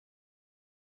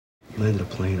Landed a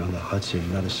plane on the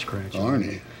Hudson, not a scratch.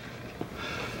 Arnie.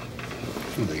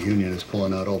 Well, the Union is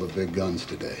pulling out all the big guns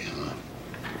today, huh?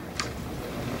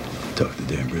 Talk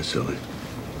the damn Brit, Sully.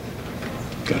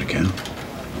 Gotta count.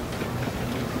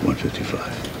 155.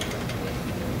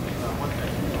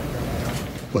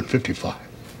 155.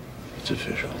 It's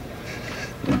official.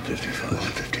 155.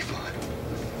 155.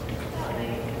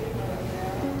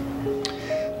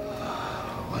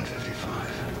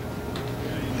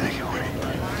 155. Thank you, Arnie.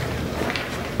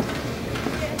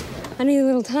 I need a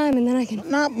little time, and then I can...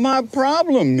 Not my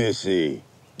problem, Missy.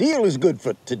 Deal is good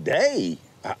for today.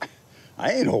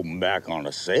 I ain't holding back on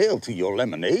a sale till your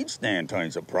lemonade stand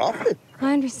turns a profit.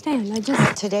 I understand. I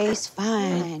just... Today's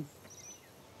fine.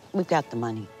 We've got the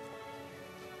money.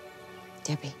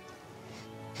 Debbie,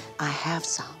 I have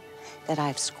some that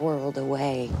I've squirreled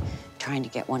away trying to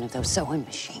get one of those sewing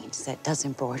machines that does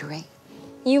embroidery.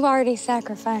 You've already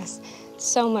sacrificed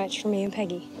so much for me and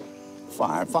Peggy.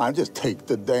 Fine, fine. Just take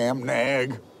the damn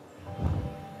nag.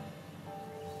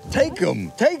 Take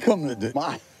him. Take him.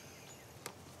 My...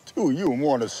 Two of you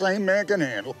more than the same man can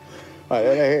handle.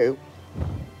 Hey.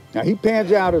 Now, he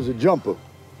pans out as a jumper.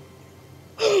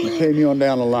 You take me on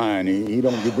down the line. He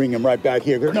don't bring him right back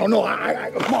here. No,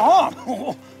 come on.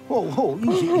 Whoa,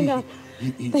 easy. Oh, my God.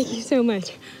 Thank you so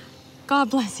much. God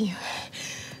bless you.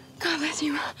 God bless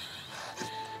you. No.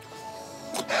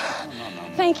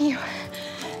 Thank you.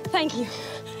 Thank you.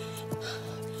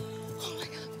 Oh, my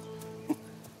God.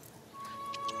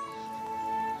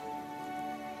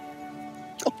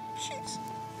 Oh, jeez.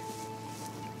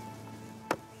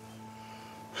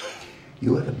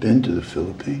 You ever been to the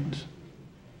Philippines?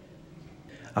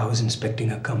 I was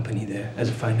inspecting a company there as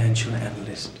a financial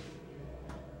analyst.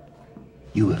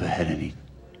 You ever had any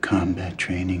combat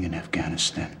training in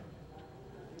Afghanistan?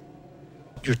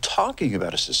 You're talking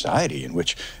about a society in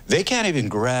which they can't even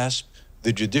grasp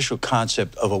the judicial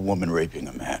concept of a woman raping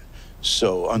a man.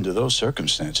 So under those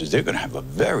circumstances, they're going to have a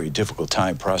very difficult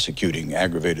time prosecuting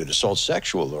aggravated assault,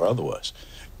 sexual or otherwise.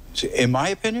 See, in my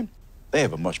opinion, they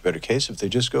have a much better case if they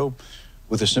just go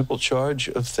with a simple charge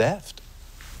of theft.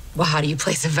 Well, how do you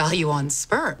place a value on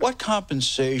sperm? What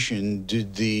compensation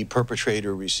did the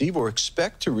perpetrator receive or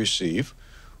expect to receive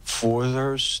for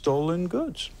their stolen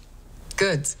goods?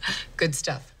 Goods. Good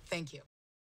stuff. Thank you.